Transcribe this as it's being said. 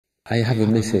I have a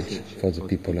message for the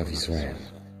people of Israel.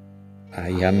 I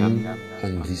am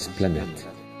on this planet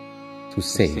to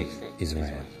save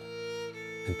Israel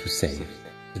and to save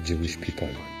the Jewish people.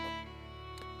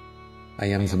 I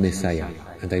am the Messiah,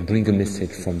 and I bring a message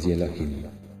from the Elohim.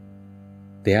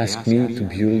 They asked me to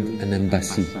build an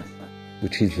embassy,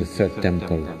 which is the third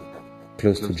temple,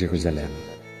 close to Jerusalem.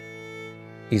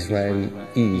 Israel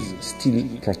is still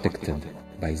protected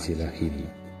by the Elohim,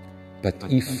 but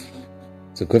if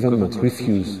the government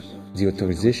refuses the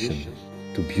authorization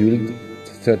to build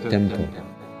the third temple,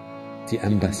 the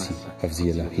embassy of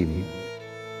the Elohim,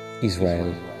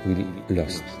 Israel will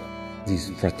lose this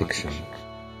protection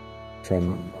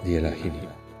from the Elohim,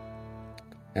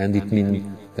 and it means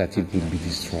that it will be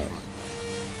destroyed.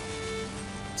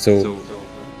 So,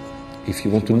 if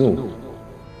you want to know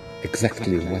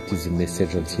exactly what is the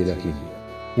message of the Elohim,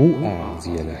 who are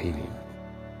the Elohim?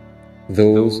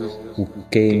 Those who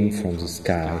came from the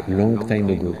sky a long time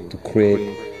ago to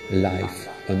create life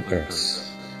on earth.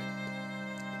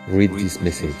 Read this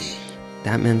message.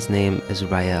 That man's name is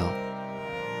Raël.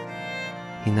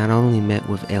 He not only met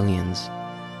with aliens,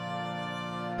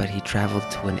 but he traveled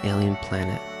to an alien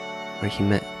planet where he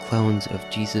met clones of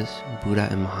Jesus, Buddha,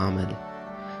 and Muhammad,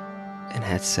 and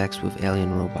had sex with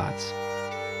alien robots.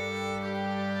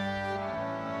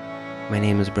 My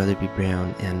name is Brother B.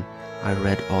 Brown, and I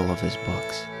read all of his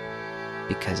books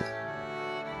because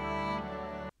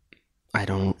I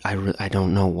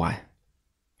don't know why.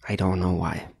 I don't know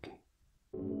why.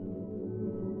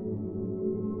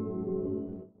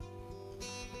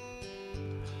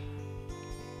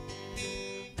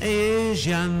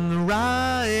 Asian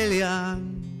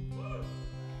Raëlian,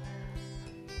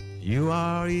 you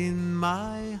are in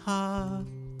my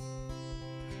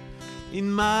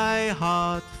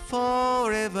heart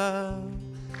forever.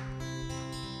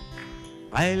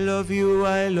 I love you,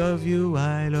 I love you,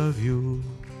 I love you.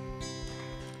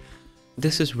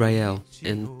 This is Raël,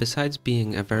 and besides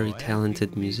being a very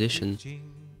talented musician,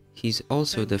 he's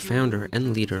also the founder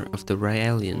and leader of the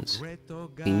Raëlians,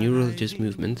 a new religious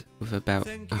movement with about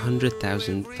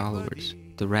 100,000 followers.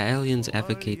 The Raëlians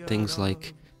advocate things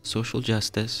like social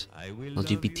justice,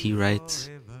 LGBT rights,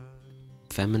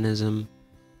 feminism,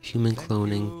 human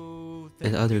cloning,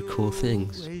 and other cool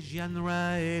things.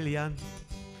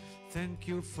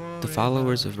 The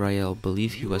followers of Raël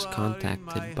believe he was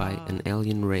contacted by an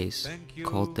alien race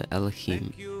called the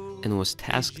Elohim and was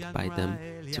tasked by them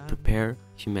to prepare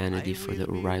humanity for the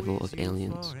arrival of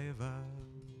aliens.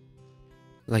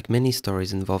 Like many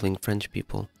stories involving French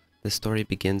people, the story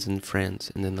begins in France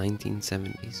in the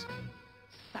 1970s.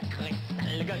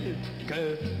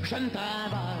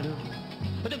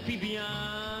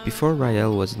 Before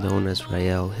Raël was known as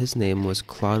Raël, his name was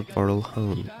Claude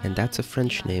Vorelhone, and that's a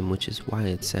French name, which is why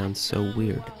it sounds so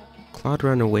weird. Claude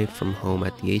ran away from home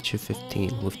at the age of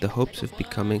 15 with the hopes of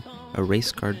becoming a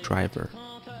race car driver.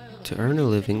 To earn a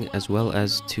living as well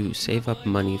as to save up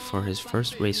money for his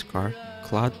first race car,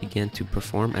 Claude began to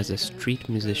perform as a street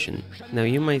musician. Now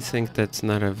you might think that's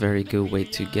not a very good way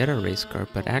to get a race car,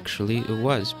 but actually it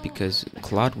was, because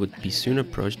Claude would be soon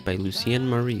approached by Lucien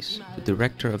Maurice, the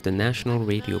director of the national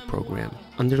radio program.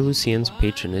 Under Lucien's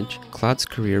patronage, Claude's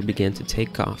career began to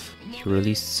take off. He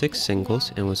released 6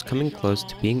 singles and was coming close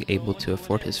to being able to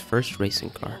afford his first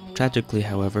racing car. Tragically,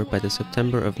 however, by the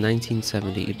September of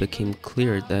 1970, it became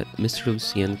clear that Mr.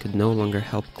 Lucien could no longer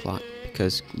help Claude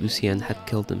because Lucien had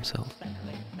killed himself.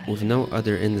 With no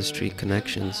other industry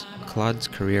connections, Claude's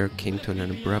career came to an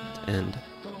abrupt end.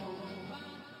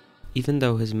 Even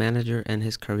though his manager and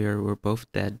his career were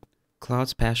both dead,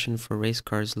 Claude's passion for race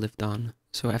cars lived on.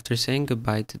 So after saying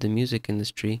goodbye to the music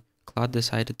industry, Claude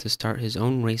decided to start his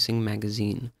own racing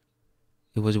magazine.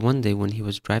 It was one day when he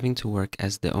was driving to work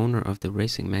as the owner of the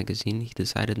racing magazine, he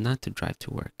decided not to drive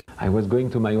to work. I was going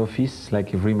to my office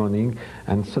like every morning,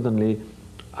 and suddenly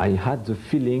I had the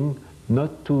feeling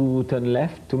not to turn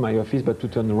left to my office, but to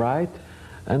turn right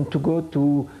and to go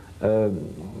to a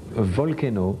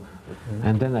volcano.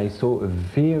 And then I saw a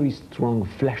very strong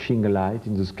flashing light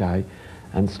in the sky,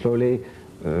 and slowly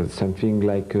something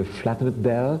like a flattened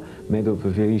bell made of a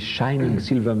very shining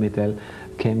silver metal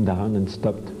came down and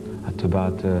stopped at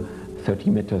about 30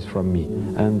 meters from me.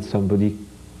 And somebody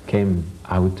came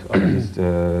out of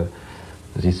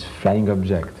this flying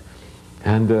object.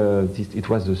 And it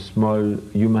was a small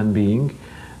human being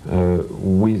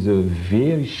with a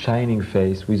very shining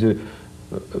face, with a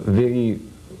very,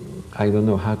 I don't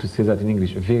know how to say that in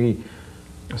English, a very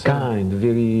kind,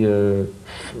 very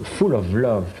full of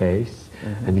love face.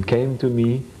 And he came to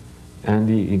me and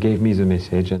he gave me the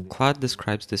message. Claude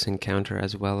describes this encounter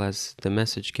as well as the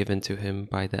message given to him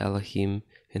by the Elohim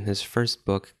in his first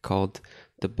book called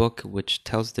The Book Which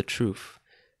Tells the Truth.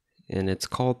 And it's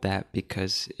called that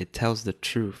because it tells the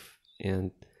truth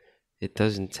and it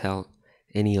doesn't tell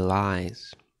any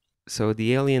lies. So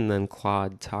the alien and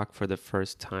Claude talk for the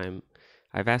first time.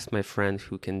 I've asked my friend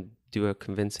who can do a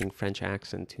convincing French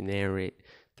accent to narrate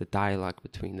the dialogue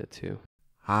between the two.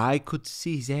 I could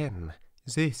see then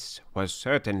this was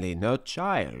certainly no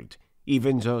child,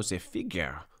 even though the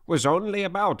figure was only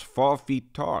about 4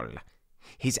 feet tall.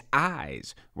 His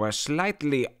eyes were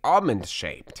slightly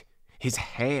almond-shaped. His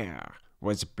hair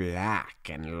was black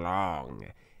and long,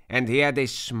 and he had a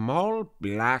small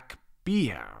black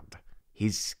beard.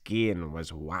 His skin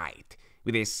was white,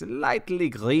 with a slightly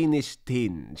greenish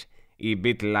tinge, a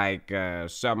bit like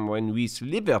someone with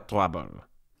liver trouble.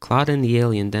 Claude and the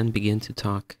alien then begin to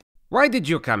talk. Why did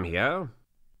you come here?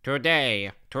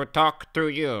 Today, to talk to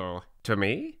you. To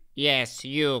me? Yes,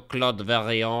 you, Claude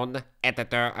Verion,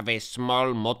 editor of a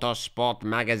small motorsport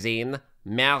magazine,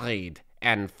 married,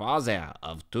 and father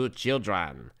of 2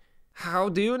 children. How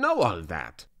do you know all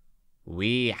that?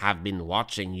 We have been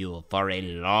watching you for a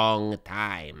long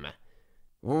time.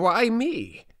 Why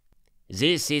me?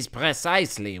 This is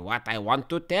precisely what I want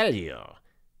to tell you.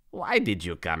 Why did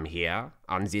you come here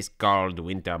on this cold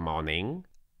winter morning?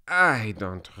 I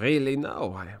don't really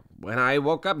know. When I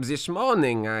woke up this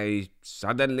morning, I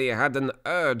suddenly had an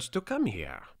urge to come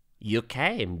here. You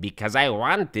came because I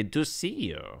wanted to see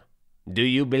you. Do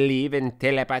you believe in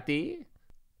telepathy?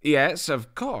 Yes,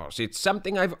 of course. It's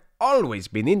something I've always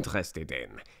been interested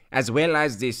in, as well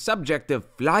as the subject of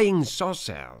flying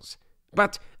saucers.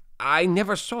 But I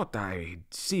never thought I'd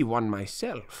see one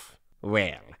myself.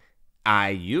 Well, I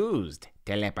used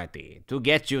telepathy to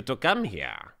get you to come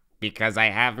here, because I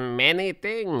have many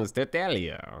things to tell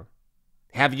you.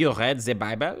 Have you read the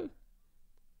Bible?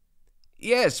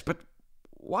 Yes, but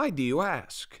why do you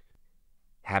ask?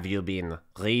 Have you been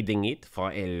reading it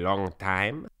for a long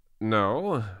time?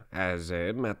 No, as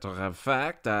a matter of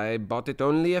fact, I bought it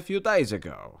only a few days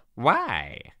ago.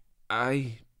 Why?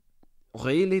 I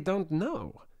really don't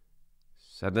know.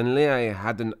 Suddenly I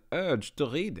had an urge to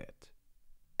read it.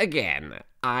 Again,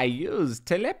 I used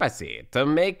telepathy to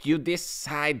make you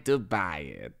decide to buy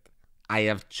it. I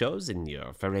have chosen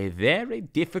you for a very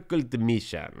difficult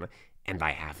mission, and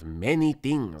I have many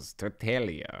things to tell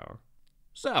you.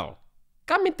 So,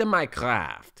 come into my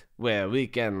craft, where we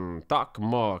can talk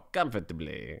more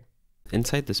comfortably.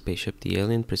 Inside the spaceship, the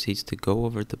alien proceeds to go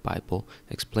over the Bible,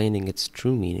 explaining its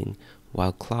true meaning,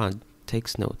 while Claude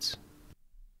takes notes.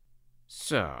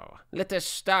 So, let us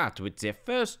start with the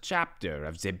first chapter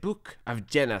of the book of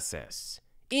Genesis.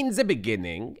 In the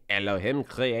beginning, Elohim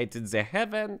created the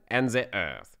heaven and the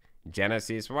earth.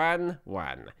 Genesis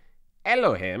 1:1.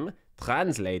 Elohim,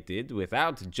 translated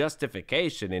without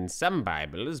justification in some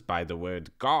Bibles by the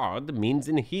word God, means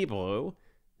in Hebrew,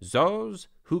 those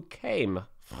who came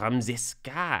from the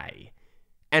sky.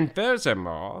 And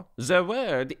furthermore, the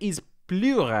word is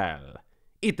plural.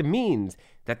 It means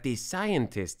that the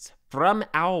scientists from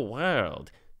our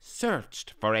world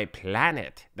searched for a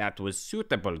planet that was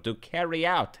suitable to carry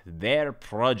out their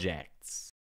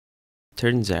projects.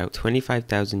 Turns out,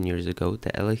 25,000 years ago,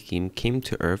 the Elohim came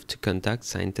to Earth to conduct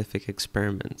scientific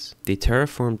experiments. They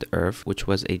terraformed Earth, which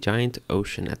was a giant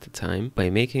ocean at the time, by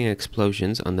making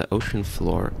explosions on the ocean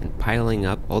floor and piling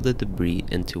up all the debris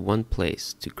into one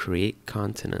place to create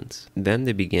continents. Then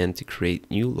they began to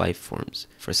create new life forms,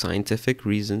 for scientific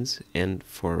reasons and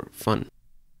for fun.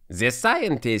 The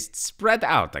scientists spread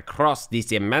out across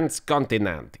this immense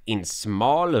continent in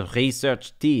small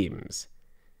research teams.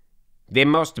 The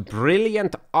most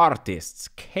brilliant artists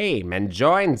came and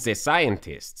joined the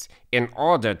scientists in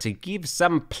order to give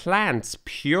some plants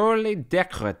purely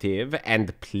decorative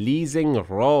and pleasing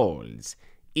roles,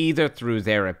 either through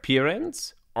their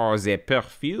appearance or their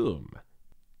perfume.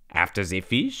 After the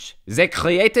fish, they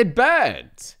created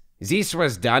birds. This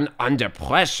was done under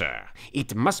pressure,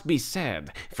 it must be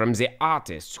said, from the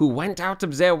artists who went out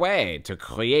of their way to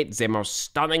create the most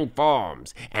stunning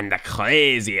forms and the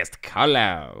craziest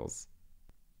colors.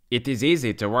 It is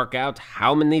easy to work out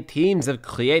how many teams of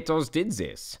creators did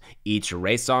this. Each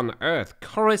race on Earth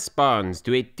corresponds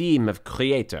to a team of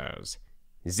creators.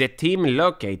 The team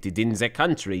located in the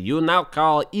country you now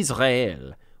call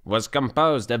Israel was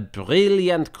composed of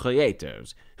brilliant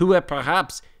creators who were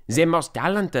perhaps the most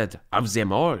talented of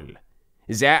them all.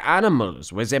 Their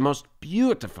animals were the most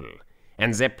beautiful,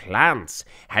 and their plants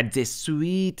had the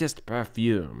sweetest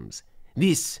perfumes.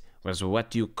 This was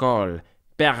what you call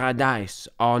paradise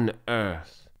on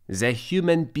earth. The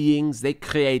human beings they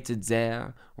created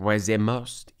there were the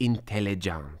most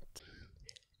intelligent.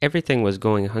 Everything was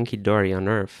going hunky-dory on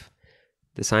Earth.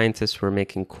 The scientists were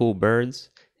making cool birds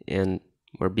and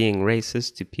were being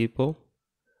racist to people.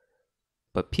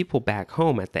 But people back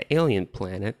home at the alien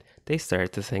planet, they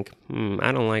started to think,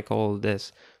 I don't like all of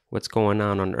this. What's going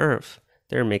on Earth?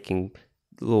 They're making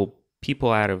little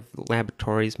people out of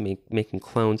laboratories, making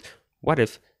clones. What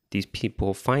if these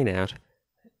people find out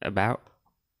about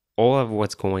all of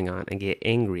what's going on and get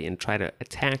angry and try to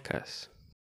attack us?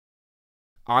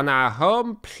 On our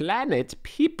home planet,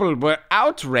 people were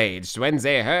outraged when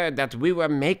they heard that we were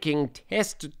making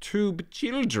test tube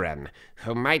children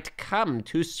who might come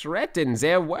to threaten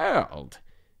their world.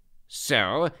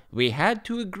 So, we had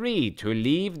to agree to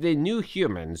leave the new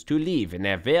humans to live in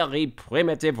a very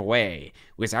primitive way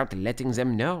without letting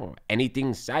them know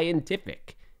anything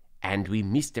scientific, and we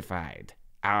mystified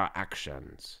our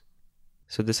actions.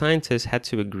 So the scientists had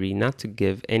to agree not to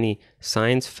give any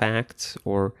science facts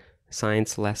or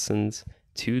science lessons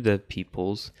to the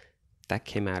peoples that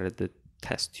came out of the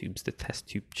test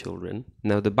tube children.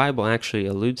 Now the Bible actually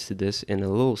alludes to this in a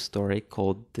little story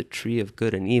called The Tree of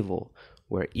Good and Evil,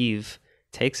 where Eve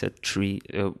takes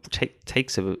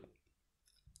takes a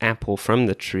apple from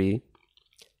the tree,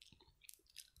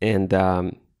 and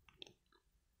bad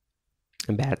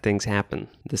things happen.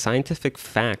 The scientific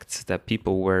facts that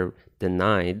people were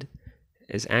denied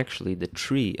is actually the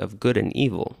tree of good and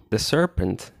evil. The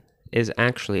serpent is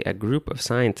actually a group of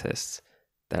scientists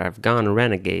that have gone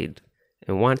renegade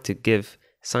and want to give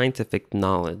scientific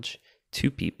knowledge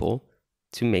to people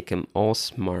to make them all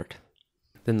smart.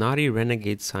 The naughty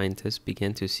renegade scientists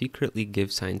began to secretly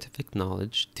give scientific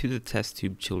knowledge to the test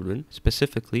tube children,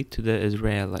 specifically to the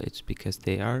Israelites, because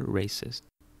they are racist.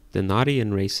 The naughty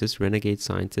and racist renegade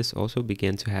scientists also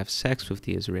began to have sex with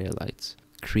the Israelites,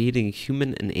 creating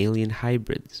human and alien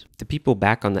hybrids. The people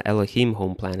back on the Elohim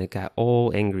home planet got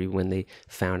all angry when they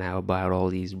found out about all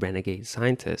these renegade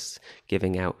scientists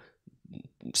giving out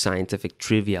scientific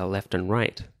trivia left and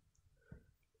right.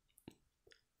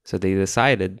 So they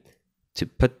decided to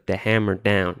put the hammer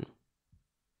down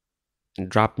and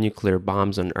drop nuclear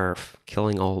bombs on Earth,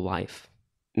 killing all life.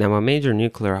 Now, a major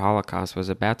nuclear holocaust was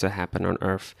about to happen on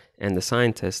Earth, and the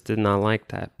scientists did not like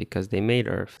that because they made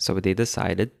Earth. So they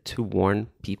decided to warn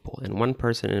people, and one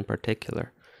person in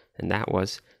particular, and that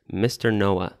was Mr.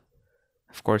 Noah.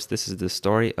 Of course, this is the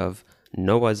story of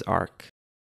Noah's Ark.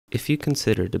 If you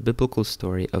consider the biblical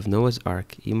story of Noah's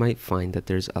Ark, you might find that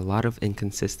there's a lot of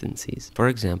inconsistencies. For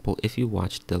example, if you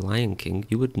watched The Lion King,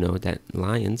 you would know that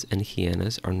lions and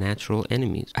hyenas are natural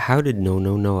enemies. How did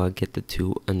Noah get the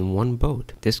two in one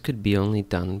boat? This could be only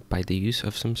done by the use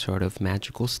of some sort of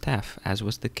magical staff, as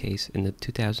was the case in the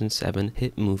 2007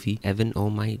 hit movie Evan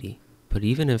Almighty. But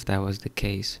even if that was the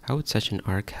case, how would such an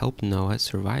ark help Noah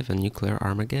survive a nuclear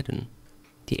Armageddon?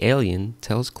 The alien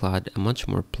tells Claude a much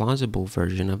more plausible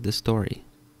version of the story.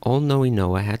 All knowing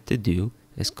Noah had to do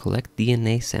is collect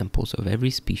DNA samples of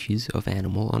every species of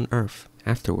animal on Earth.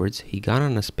 Afterwards, he got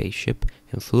on a spaceship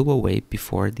and flew away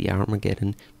before the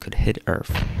Armageddon could hit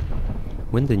Earth.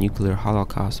 When the nuclear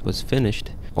holocaust was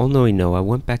finished, all-knowing Noah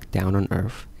went back down on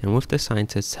Earth, and with the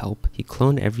scientists' help, he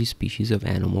cloned every species of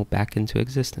animal back into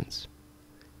existence.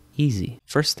 Easy.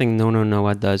 First thing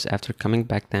Noah does after coming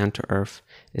back down to Earth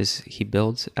is he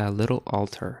builds a little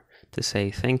altar to say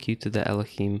thank you to the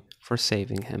Elohim for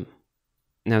saving him.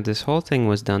 Now this whole thing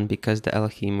was done because the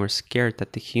Elohim were scared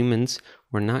that the humans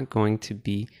were not going to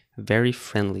be very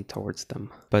friendly towards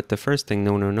them. But the first thing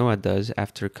Noah does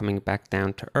after coming back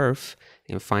down to Earth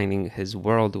and finding his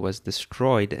world was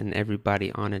destroyed and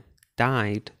everybody on it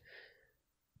died,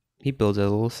 he builds a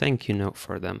little thank you note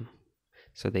for them.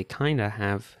 So they kinda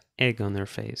have egg on their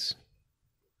face.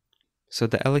 So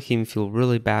the Elohim feel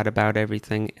really bad about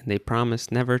everything, and they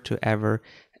promise never to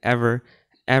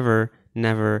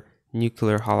never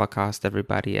nuclear holocaust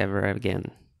everybody ever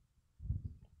again.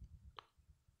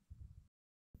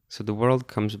 So the world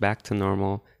comes back to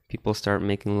normal. People start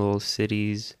making little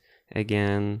cities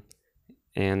again,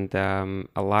 and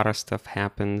a lot of stuff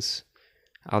happens.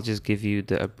 I'll just give you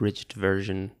the abridged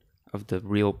version of the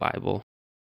real Bible.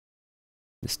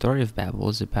 The story of Babel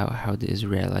is about how the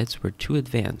Israelites were too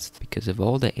advanced because of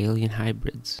all the alien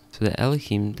hybrids, so the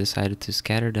Elohim decided to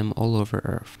scatter them all over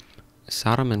Earth.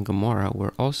 Sodom and Gomorrah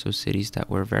were also cities that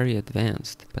were very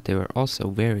advanced, but they were also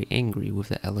very angry with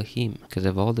the Elohim because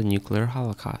of all the nuclear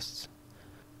holocausts.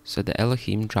 So the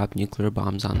Elohim dropped nuclear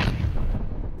bombs on them.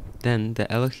 Then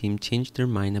the Elohim changed their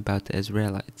mind about the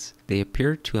Israelites. They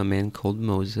appeared to a man called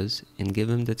Moses and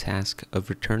gave him the task of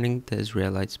returning the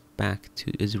Israelites back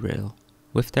to Israel.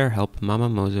 With their help, Mama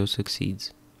Mozo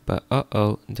succeeds. But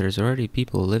there's already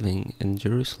people living in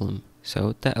Jerusalem,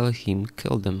 so the Elohim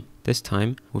killed them. this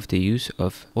time with the use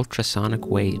of ultrasonic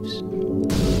waves.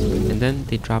 And then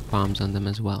they drop bombs on them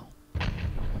as well.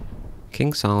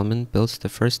 King Solomon builds the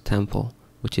first temple,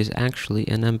 which is actually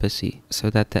an embassy, so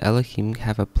that the Elohim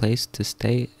have a place to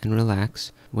stay and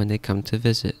relax when they come to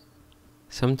visit.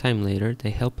 Sometime later,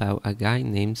 they help out a guy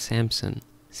named Samson.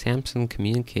 Samson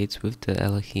communicates with the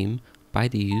Elohim by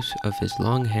the use of his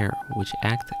long hair, which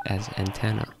act as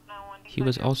antenna. He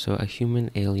was also a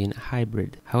human-alien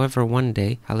hybrid. However, one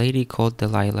day, a lady called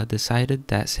Delilah decided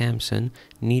that Samson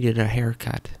needed a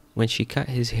haircut. When she cut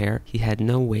his hair, he had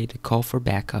no way to call for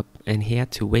backup, and he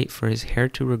had to wait for his hair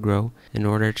to regrow in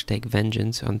order to take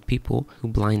vengeance on people who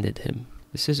blinded him.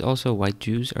 This is also why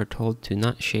Jews are told to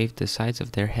not shave the sides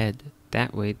of their head.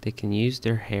 That way, they can use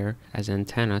their hair as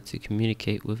antenna to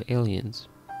communicate with aliens.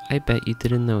 I bet you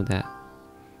didn't know that.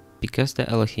 Because the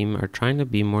Elohim are trying to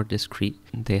be more discreet,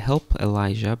 they help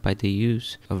Elijah by the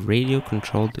use of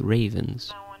radio-controlled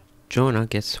ravens. Jonah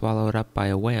gets swallowed up by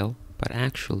a whale, but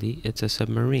actually it's a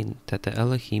submarine that the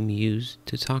Elohim use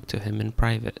to talk to him in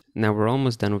private. Now we're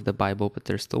almost done with the Bible, but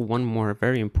there's still one more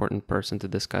very important person to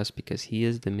discuss because he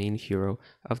is the main hero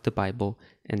of the Bible,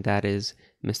 and that is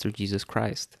Mr. Jesus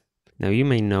Christ. Now you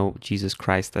may know Jesus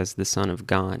Christ as the Son of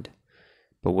God,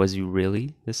 but was he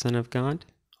really the Son of God?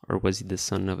 Or was he the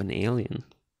son of an alien?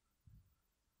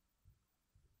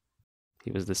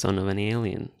 He was the son of an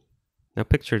alien. Now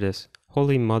picture this.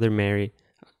 Holy Mother Mary,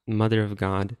 Mother of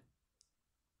God,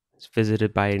 is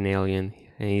visited by an alien,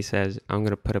 and he says, I'm going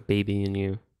to put a baby in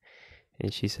you.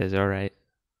 And she says, all right.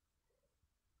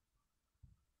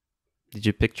 Did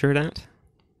you picture that?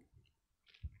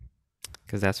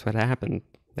 Because that's what happened.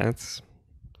 The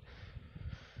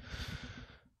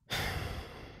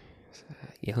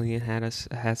alien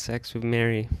had sex with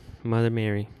Mary, Mother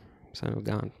Mary, Son of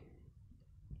God.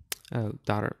 Oh,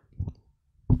 daughter,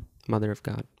 Mother of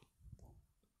God.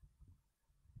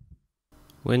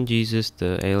 When Jesus,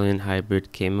 the alien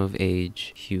hybrid, came of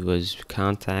age, he was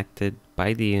contacted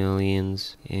by the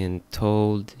aliens and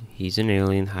told he's an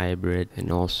alien hybrid,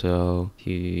 and also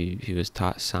he was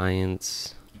taught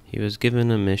science. He was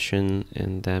given a mission,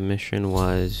 and that mission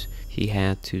was he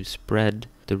had to spread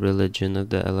the religion of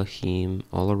the Elohim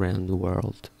all around the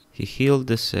world. He healed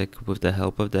the sick with the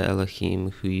help of the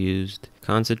Elohim, who used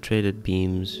concentrated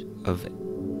beams of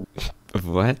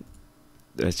what?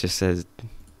 It just says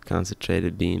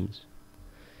concentrated beams.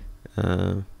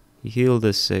 He healed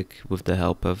the sick with the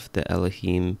help of the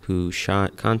Elohim, who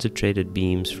shot concentrated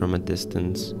beams from a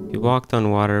distance. He walked on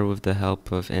water with the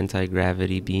help of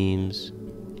anti-gravity beams.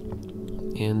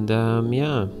 And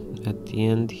yeah, at the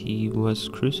end he was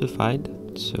crucified.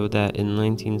 So that in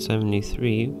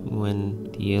 1973,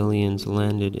 when the aliens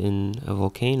landed in a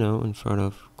volcano in front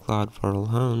of Claude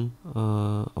Farrell-Hahn,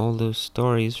 all those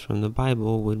stories from the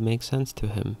Bible would make sense to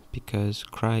him, because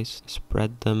Christ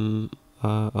spread them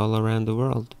all around the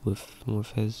world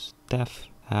with his death.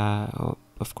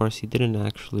 Of course, he didn't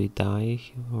actually die,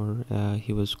 or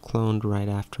he was cloned right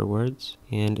afterwards,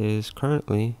 and is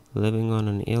currently living on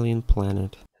an alien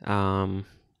planet.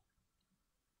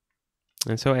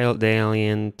 And so the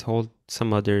alien told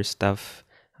some other stuff.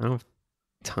 I don't have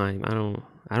time. I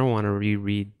don't want to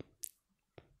reread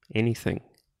anything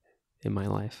in my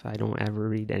life. I don't ever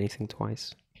read anything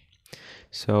twice.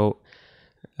 So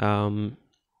the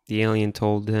alien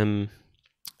told him,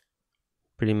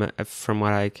 pretty much, from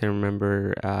what I can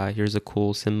remember, here's a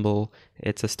cool symbol.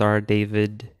 It's a Star of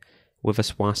David with a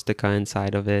swastika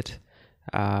inside of it.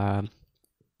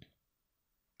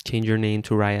 Change your name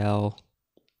to Raël,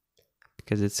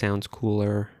 because it sounds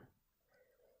cooler,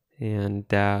 and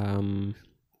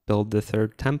build the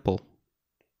third temple,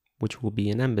 which will be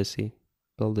an embassy.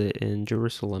 Build it in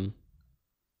Jerusalem.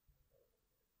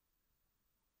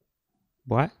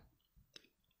 What?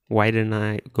 Why didn't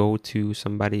I go to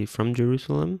somebody from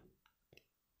Jerusalem?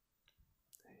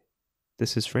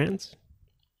 This is France?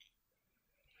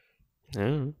 I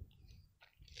don't know.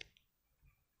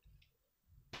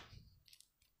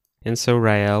 And so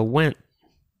Raël went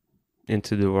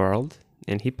into the world,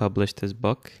 and he published his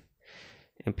book,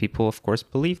 and people, of course,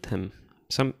 believed him.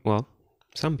 Some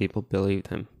people believed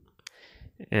him,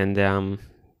 and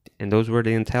those were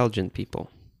the intelligent people.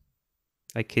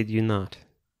 I kid you not.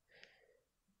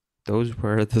 Those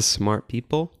were the smart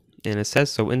people, and it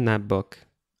says so in that book,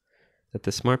 that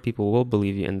the smart people will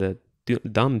believe you, and the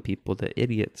dumb people, the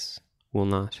idiots, will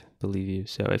not believe you.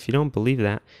 So if you don't believe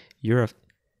that, you're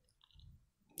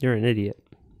an idiot.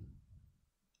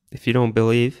 If you don't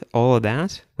believe all of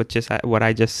that, what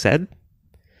I just said,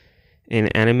 in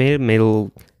animated, made a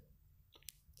little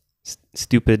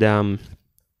stupid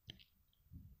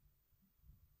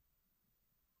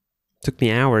Took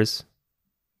me hours.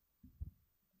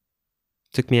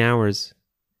 Took me hours.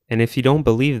 And if you don't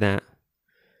believe that,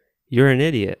 you're an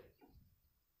idiot.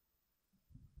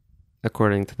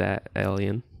 According to that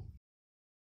alien.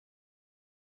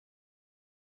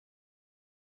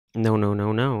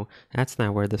 No. That's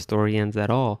not where the story ends at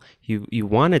all. You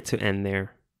want it to end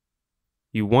there.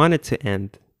 You want it to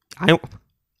end. I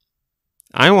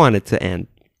want it to end.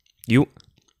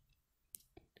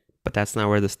 But that's not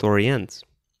where the story ends.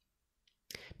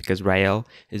 Because Raël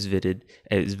is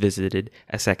visited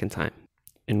a second time.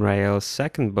 In Raël's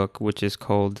second book, which is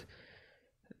called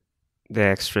The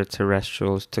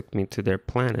Extraterrestrials Took Me to Their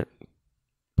Planet,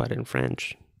 but in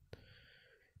French.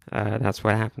 That's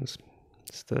what happens.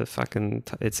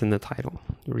 It's in the title.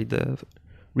 Read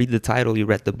the title, you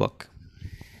read the book.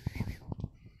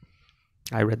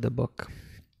 I read the book.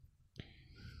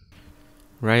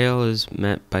 Raël is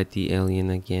met by the alien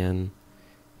again,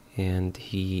 and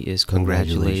he is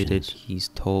congratulated. He's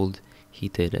told he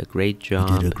did a great job.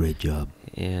 You did a great job.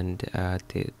 And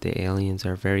the aliens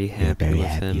are very happy with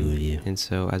him. And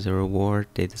so as a reward,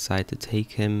 they decide to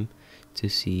take him to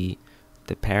see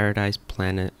the paradise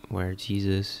planet where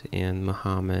Jesus and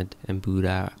Muhammad and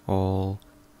Buddha all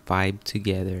vibe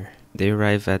together. They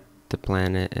arrive at the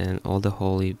planet and all the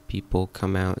holy people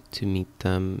come out to meet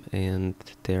them, and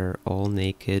they're all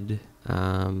naked.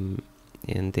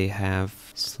 And they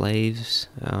have slaves.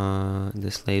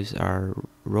 The slaves are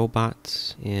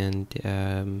robots, and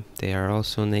they are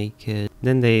also naked.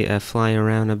 Then they fly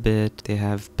around a bit. They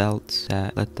have belts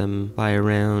that let them fly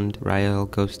around.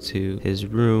 Raël goes to his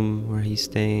room where he's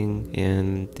staying,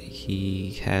 and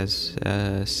he has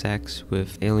sex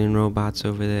with alien robots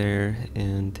over there.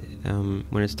 And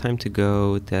when it's time to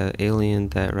go, the alien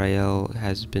that Raël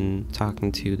has been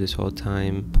talking to this whole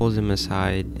time pulls him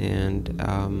aside, and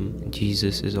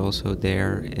Jesus is also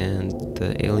there, and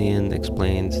the alien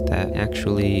explains that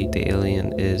actually the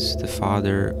alien is the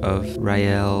father of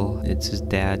Raël. It's his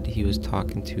dad he was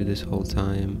talking to this whole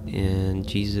time, and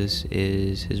Jesus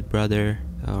is his brother,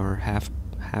 or half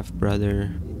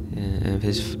brother,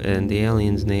 and the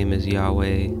alien's name is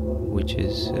Yahweh, which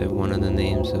is one of the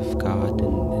names of God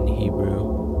in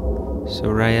Hebrew. So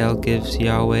Raël gives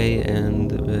Yahweh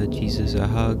and Jesus a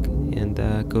hug and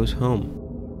goes home.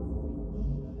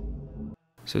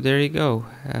 So there you go.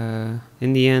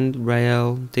 In the end,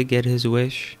 Raël did get his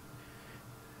wish.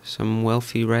 Some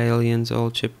wealthy Raëlians all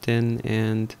chipped in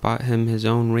and bought him his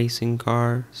own racing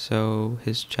car, so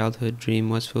his childhood dream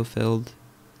was fulfilled.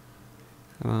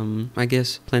 I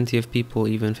guess plenty of people,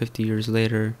 even 50 years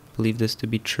later, believe this to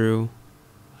be true.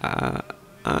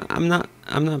 I'm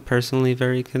not personally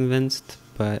very convinced,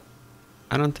 but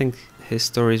I don't think his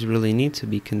stories really need to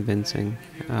be convincing.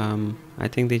 I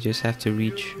think they just have to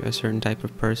reach a certain type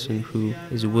of person who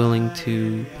is willing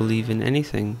to believe in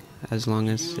anything, as long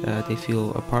as they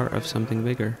feel a part of something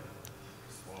bigger.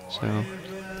 So,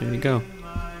 there you go.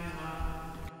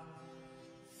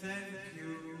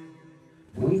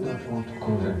 We don't want to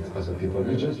convert other people,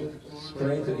 we just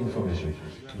spread the information.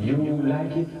 You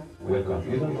like it,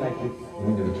 welcome. You don't like it,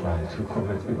 we will try to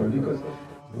convert people, because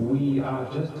we are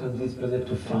just on this planet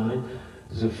to find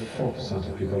the 4%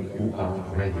 of people who are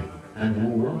ready and who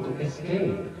want to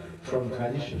escape from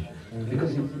tradition.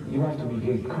 Because you have to be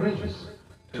very courageous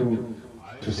to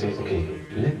say, okay,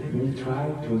 let me try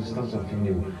to understand something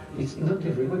new. It's not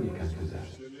everybody can do that.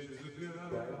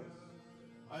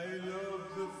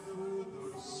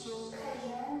 J'ai pas souffert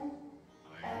du tout.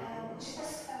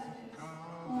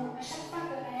 Non, à chaque fois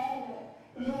que Raël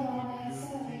vient dans ma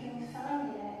relation avec une femme,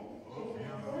 j'ai des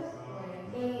présences,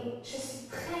 et je suis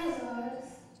très heureuse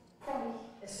pour lui.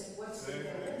 Est-ce que toi, tu peux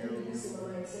permettre de vivre ces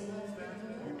moments intimes avec ta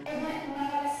femme? Eh bien, ma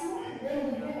relation, dès le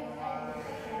début avec Raël,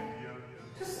 était très claire.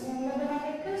 Vous me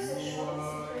demandez que ce chose,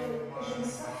 que je me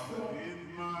sois fidèle.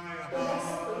 Et j'ai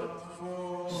accepté.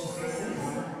 Je sais que c'est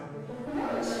ça. Non,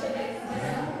 j'avais accepté.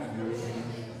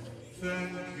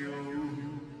 Thank you,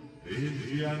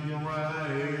 Indian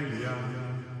Raëlia.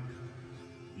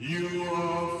 You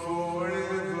are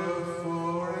forever,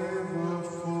 forever,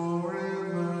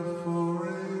 forever,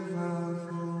 forever,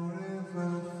 forever,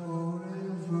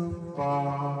 forever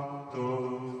part of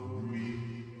me.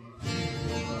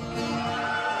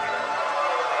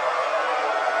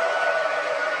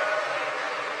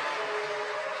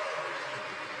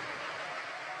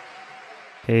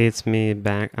 Hey, it's me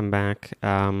back. I'm back.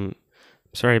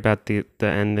 Sorry about the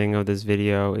ending of this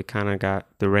video. It kind of got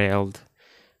derailed.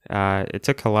 It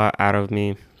took a lot out of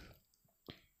me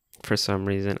for some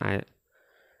reason.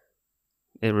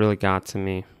 It really got to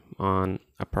me on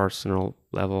a personal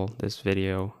level, this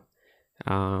video.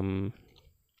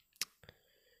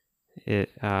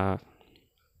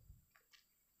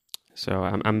 So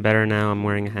I'm better now. I'm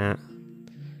wearing a hat.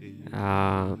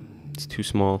 It's too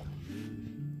small.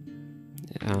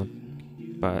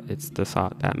 But it's the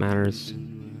thought that matters.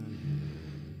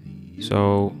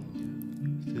 So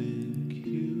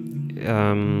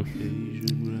I'm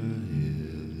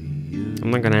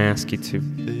not gonna ask you to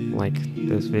like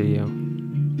this video,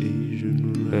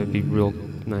 but it'd be real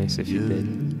nice if you did.